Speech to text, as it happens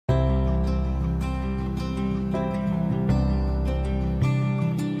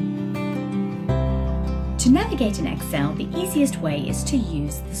navigate in Excel, the easiest way is to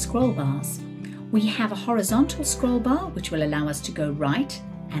use the scroll bars. We have a horizontal scroll bar which will allow us to go right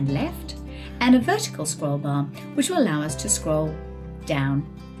and left, and a vertical scroll bar which will allow us to scroll down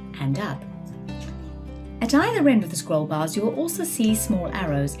and up. At either end of the scroll bars you will also see small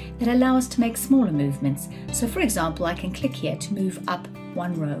arrows that allow us to make smaller movements. So for example, I can click here to move up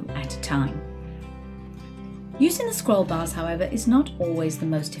one row at a time. Using the scroll bars, however, is not always the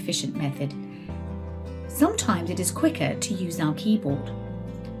most efficient method. Sometimes it is quicker to use our keyboard.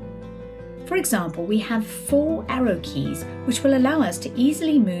 For example, we have 4 arrow keys which will allow us to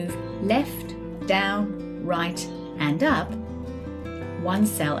easily move left, down, right and up one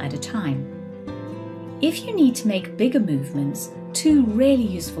cell at a time. If you need to make bigger movements, 2 really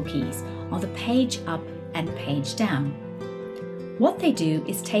useful keys are the page up and page down. What they do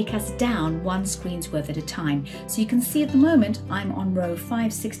is take us down 1 screen's worth at a time. So you can see at the moment I'm on row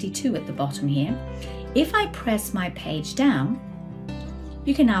 562 at the bottom here. If I press my page down,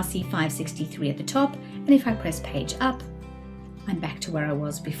 you can now see 563 at the top, and if I press page up, I'm back to where I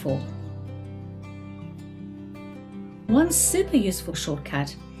was before. One super useful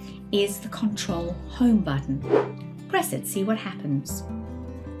shortcut is the Control Home button. Press it, see what happens.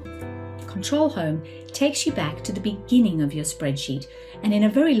 Control Home takes you back to the beginning of your spreadsheet, and in a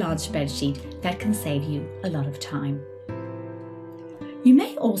very large spreadsheet that can save you a lot of time. You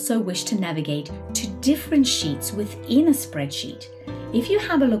may also wish to navigate to different sheets within a spreadsheet. If you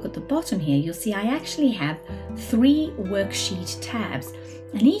have a look at the bottom here, you'll see I actually have 3 worksheet tabs,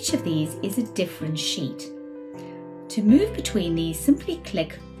 and each of these is a different sheet. To move between these, simply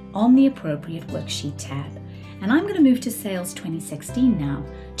click on the appropriate worksheet tab. And I'm going to move to Sales 2016 now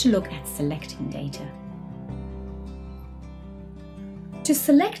to look at selecting data. To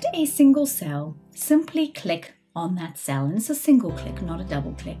select a single cell, simply click on that cell, and it's a single click, not a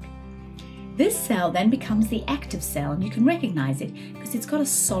double click. This cell then becomes the active cell, and you can recognize it because it's got a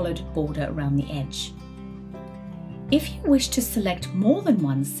solid border around the edge. If you wish to select more than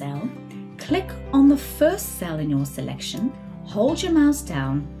one cell, click on the first cell in your selection, hold your mouse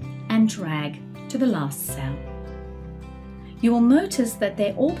down and drag to the last cell. You will notice that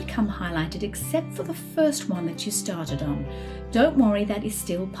they all become highlighted except for the first one that you started on. Don't worry, that is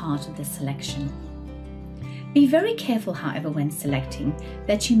still part of the selection. Be very careful, however, when selecting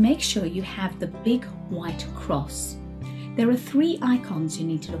that you make sure you have the big white cross. There are 3 icons you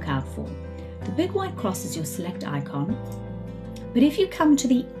need to look out for. The big white cross is your select icon, but if you come to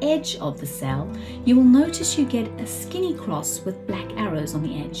the edge of the cell, you will notice you get a skinny cross with black arrows on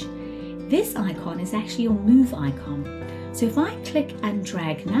the edge. This icon is actually your move icon. So if I click and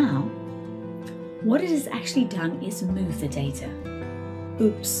drag now, what it has actually done is move the data.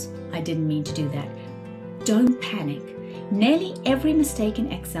 Oops, I didn't mean to do that. Don't panic. Nearly every mistake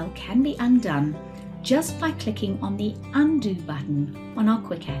in Excel can be undone just by clicking on the undo button on our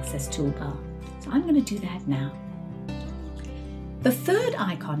quick access toolbar. So I'm going to do that now. The 3rd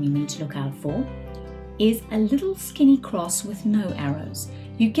icon you need to look out for is a little skinny cross with no arrows.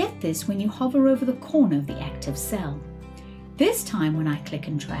 You get this when you hover over the corner of the active cell. This time when I click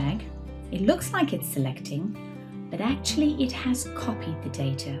and drag, it looks like it's selecting, but actually it has copied the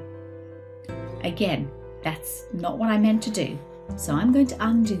data. Again, that's not what I meant to do, so I'm going to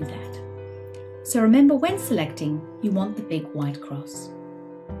undo that. So remember, when selecting, you want the big white cross.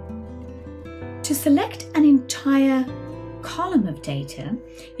 To select an entire column of data,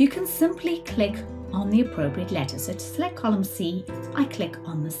 you can simply click on the appropriate letter. So to select column C, I click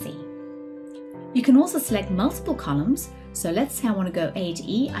on the C. You can also select multiple columns. So let's say I want to go A to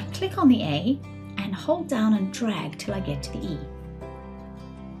E, I click on the A and hold down and drag till I get to the E.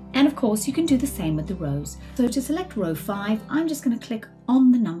 And of course you can do the same with the rows. So to select row 5, I'm just going to click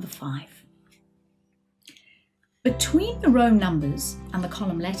on the number 5. Between the row numbers and the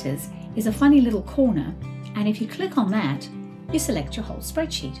column letters is a funny little corner, and if you click on that, you select your whole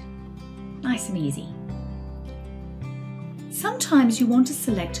spreadsheet. Nice and easy. Sometimes you want to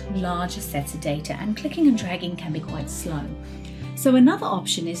select larger sets of data, and clicking and dragging can be quite slow. So another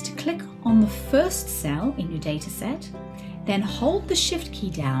option is to click on the first cell in your data set, then hold the Shift key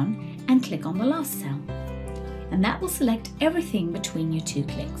down and click on the last cell. And that will select everything between your 2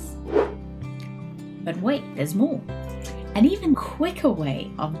 clicks. But wait, there's more. An even quicker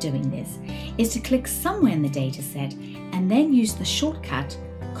way of doing this is to click somewhere in the data set and then use the shortcut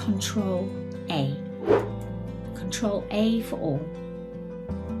Control A. Control A for all.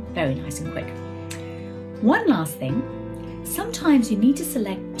 Very nice and quick. One last thing, sometimes you need to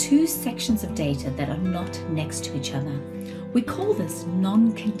select 2 sections of data that are not next to each other. We call this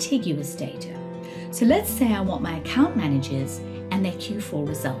non-contiguous data. So let's say I want my account managers and their Q4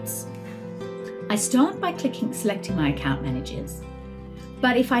 results. I start by selecting my account managers.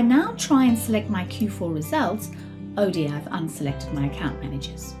 But if I now try and select my Q4 results, oh dear, I've unselected my account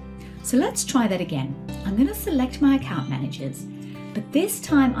managers. So let's try that again. I'm going to select my account managers, but this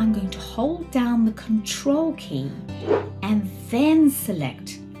time I'm going to hold down the Control key and then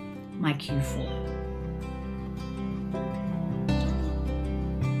select my Q4.